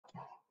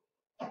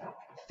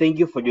Thank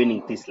you for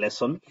joining this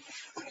lesson.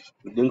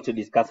 We're going to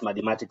discuss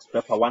mathematics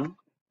paper 1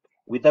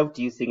 without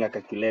using a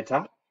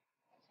calculator.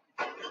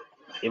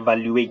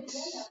 Evaluate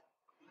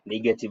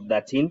negative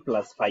 13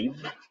 plus 5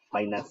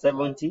 minus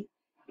 70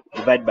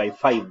 divided by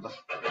 5,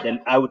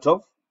 then out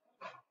of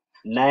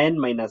 9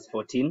 minus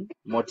 14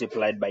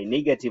 multiplied by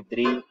negative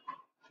 3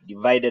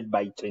 divided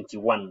by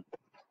 21.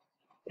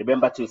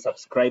 Remember to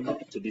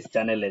subscribe to this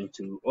channel and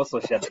to also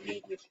share the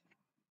link with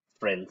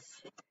friends.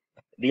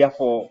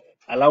 Therefore,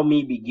 allow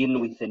me begin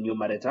with the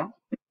numerator.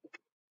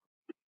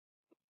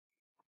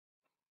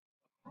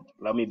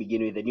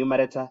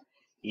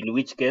 In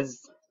which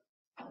case,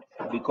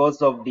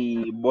 because of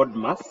the board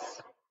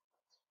mass,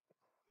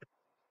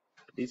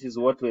 this is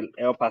what will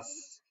help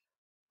us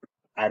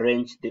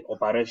arrange the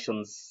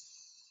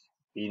operations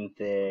in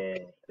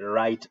the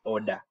right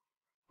order.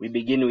 We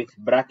begin with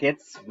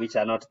brackets, which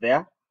are not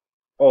there,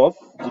 off,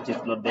 which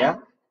is not there,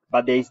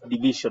 but there is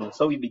division.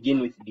 So we begin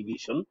with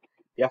division.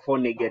 Therefore,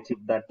 negative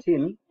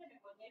 13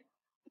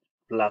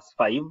 plus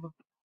 5.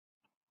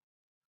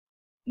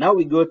 Now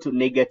we go to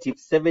negative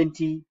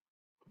 70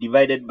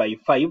 divided by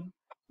 5,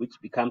 which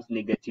becomes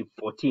negative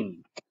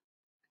 14.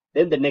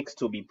 Then the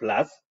next will be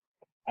plus.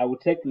 I will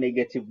take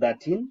negative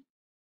 13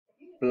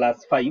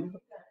 plus 5.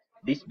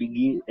 This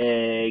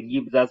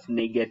gives us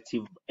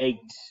negative 8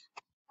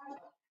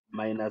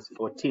 minus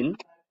 14,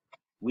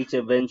 which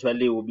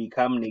eventually will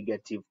become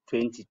negative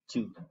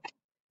 22.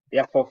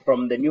 Therefore,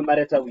 from the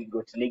numerator, we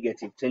got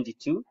negative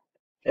 22.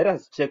 Let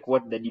us check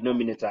what the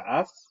denominator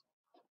asks.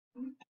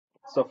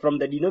 So from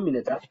the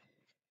denominator,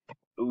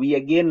 we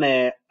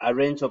again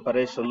arrange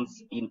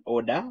operations in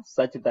order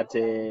such that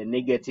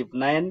negative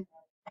 9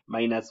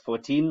 minus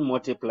 14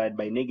 multiplied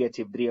by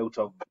negative 3 out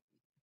of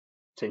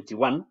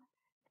 21.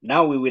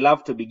 Now we will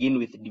have to begin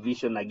with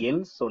division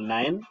again. So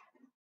 9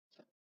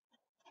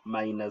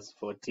 minus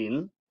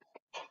 14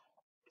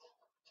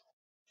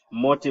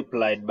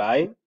 multiplied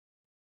by,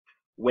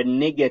 when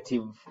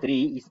negative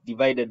 3 is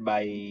divided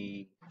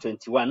by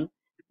 21,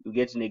 you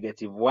get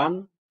negative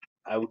 1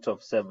 out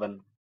of 7.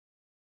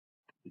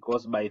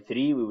 Because by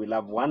 3 we will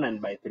have 1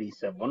 and by 3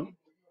 7.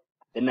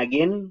 Then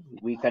again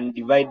we can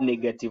divide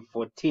negative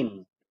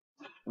 14.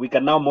 We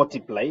can now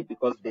multiply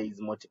because there is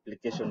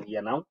multiplication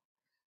here now.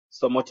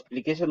 So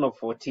multiplication of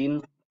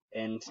 14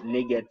 and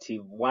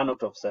negative 1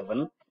 out of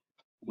 7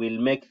 will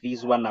make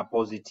this one a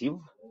positive.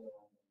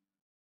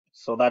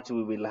 So that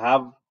we will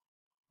have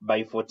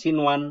by 14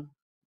 1,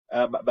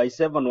 by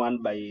 7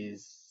 1 by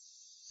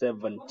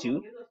 7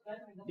 2.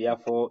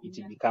 Therefore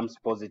it becomes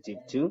positive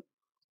 2.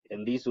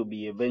 And this will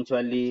be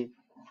eventually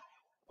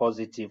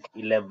positive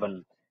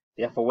 11.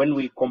 Therefore, when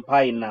we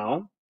combine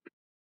now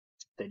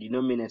the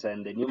denominator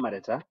and the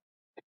numerator,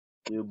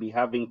 we will be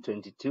having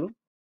 22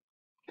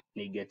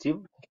 negative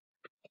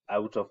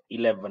out of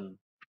 11.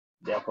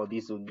 Therefore,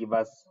 this will give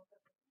us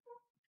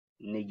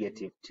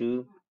negative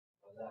 2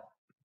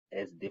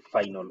 as the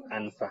final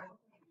answer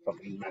for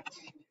the math.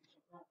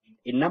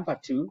 In number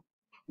 2,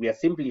 we are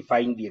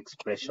simplifying the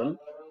expression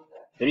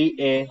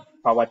 3a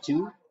power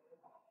 2,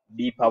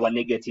 b power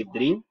negative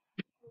 3,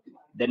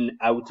 then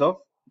out of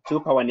 2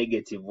 power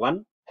negative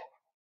 1,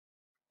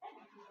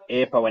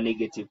 a power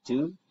negative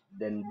 2,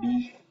 then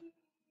b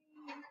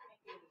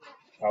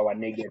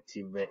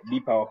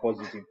power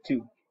positive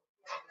 2.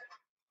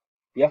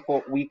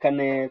 Therefore, we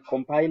can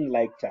combine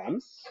like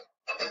terms,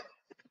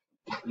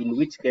 in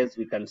which case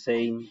we can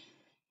say,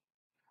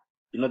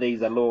 there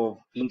is a law of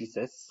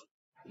indices,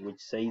 which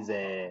says,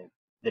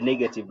 the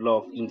negative law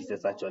of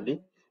indices actually,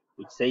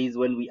 which says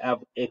when we have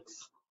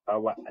x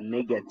power a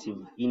negative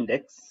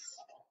index,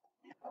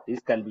 this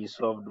can be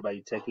solved by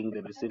taking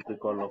the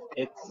reciprocal of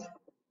x,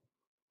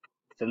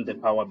 then the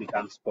power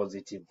becomes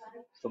positive.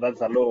 So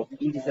that's a law of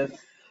indices,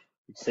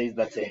 which says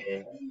that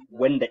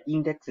when the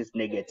index is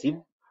negative,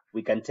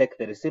 we can take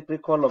the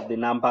reciprocal of the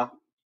number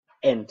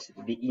and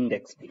the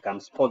index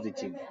becomes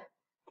positive.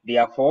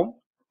 Therefore,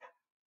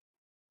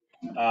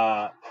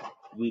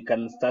 we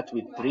can start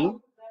with 3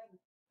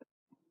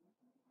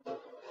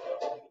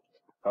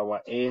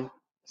 power a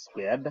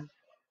squared.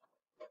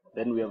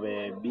 Then we have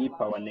a b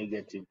power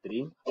negative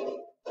 3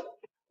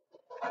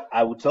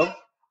 out of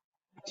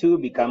 2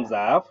 becomes a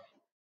half.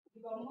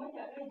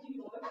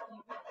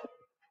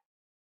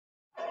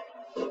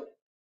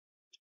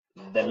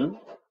 Then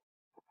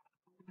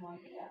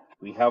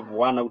we have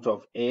 1 out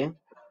of a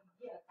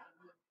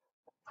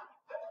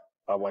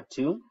power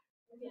 2,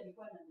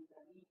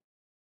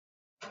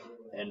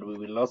 and we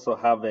will also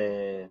have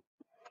a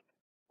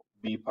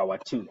b power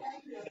 2.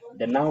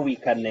 Then now we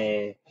can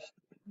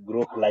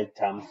group like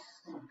terms.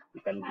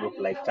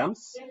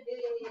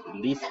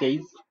 In this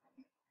case,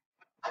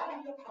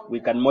 we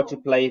can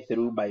multiply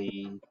through by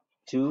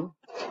 2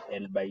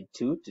 and by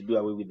 2 to do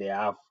away with the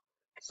half.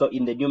 So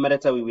in the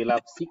numerator, we will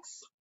have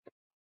 6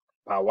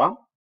 power.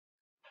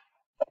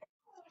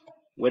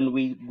 When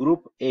we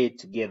group a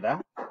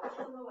together,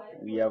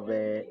 we have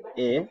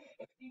a,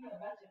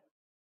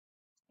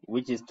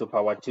 which is to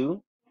power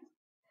 2.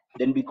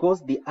 Then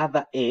because the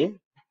other a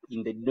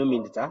in the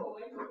denominator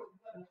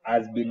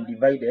has been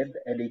divided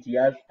and it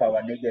has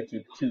power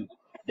 -2.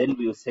 Then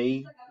we'll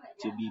say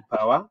to be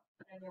power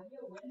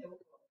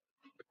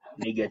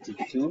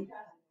 -2,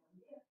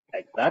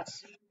 like that.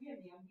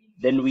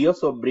 Then we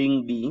also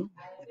bring b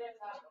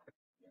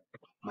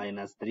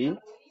 -3.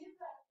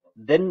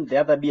 Then the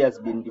other b has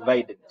been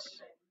divided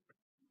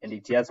and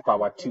it has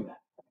power 2.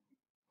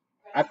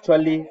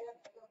 Actually,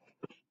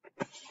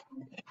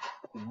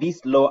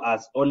 this law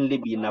has only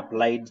been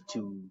applied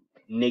to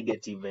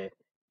 -2,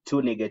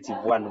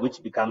 -1,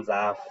 which becomes a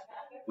half.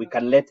 We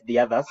can let the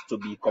others to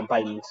be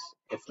combined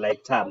as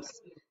like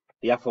terms.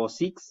 Therefore,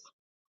 6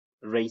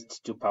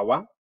 raised to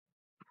power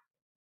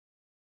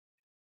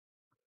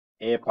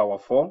a power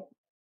 4,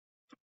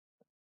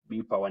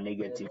 b power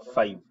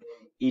 -5.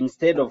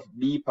 Instead of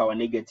b power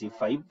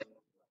 -5,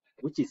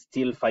 which is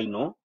still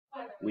final,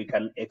 we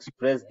can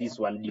express this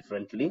one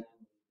differently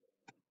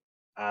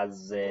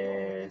as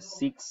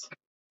 6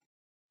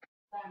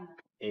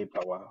 a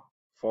power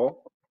 4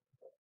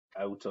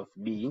 out of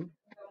b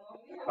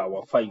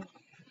power 5.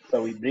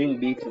 So we bring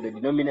b to the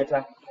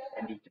denominator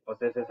and it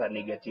possesses a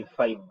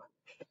 -5,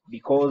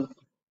 because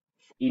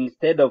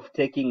instead of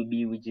taking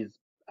b, which is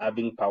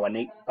having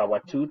power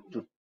 2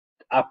 to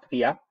up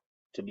here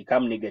to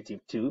become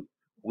 -2,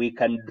 we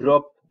can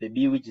drop the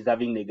b, which is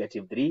having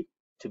 -3,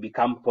 to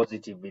become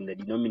positive in the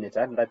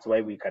denominator. And that's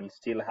why we can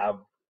still have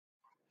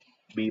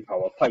b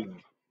power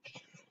 5.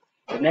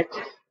 The next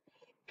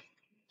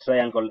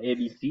triangle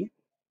ABC,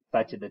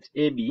 such that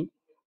AB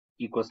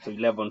equals to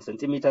 11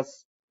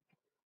 centimeters,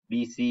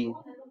 BC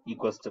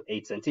equals to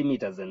 8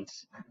 centimeters, and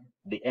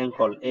the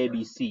angle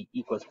ABC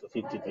equals to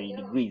 53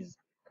 degrees.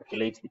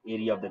 Calculate the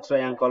area of the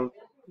triangle,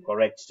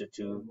 correct to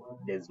 2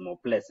 decimal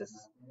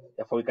places.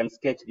 Therefore, we can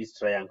sketch this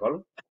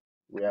triangle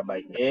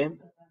whereby AB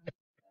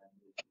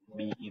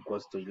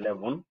equals to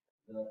 11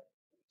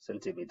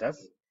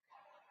 centimeters.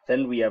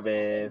 Then we have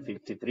a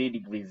 53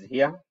 degrees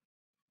here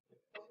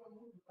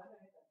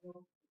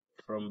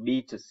from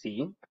B to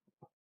C,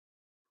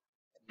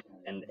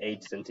 and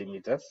 8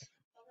 centimeters.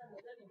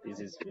 This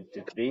is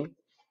 53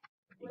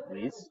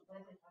 degrees.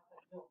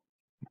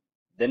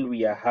 Then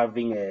we are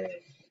having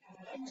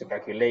to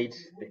calculate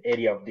the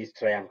area of this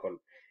triangle.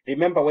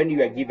 Remember, when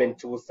you are given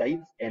two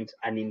sides and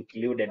an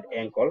included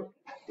angle,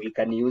 we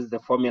can use the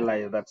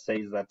formula that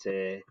says that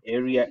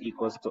area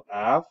equals to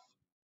half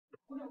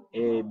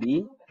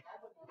AB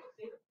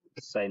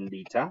sine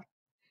theta.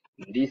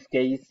 In this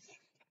case,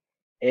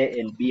 A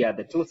and B are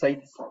the two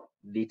sides,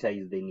 theta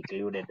is the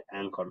included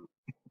angle.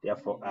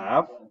 Therefore,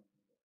 half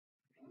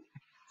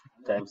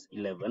times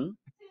 11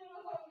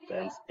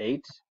 times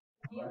 8,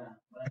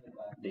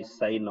 the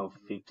sine of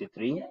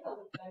 53.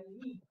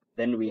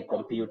 Then we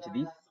compute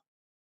this.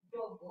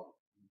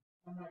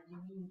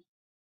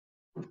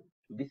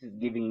 This is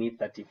giving me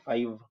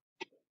 35.14.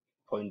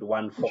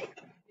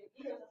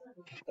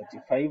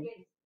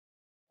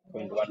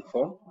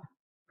 35.14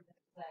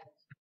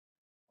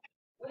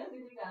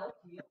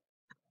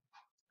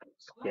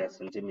 square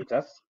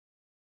centimeters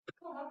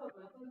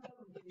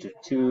to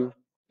 2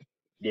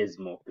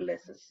 decimal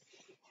places.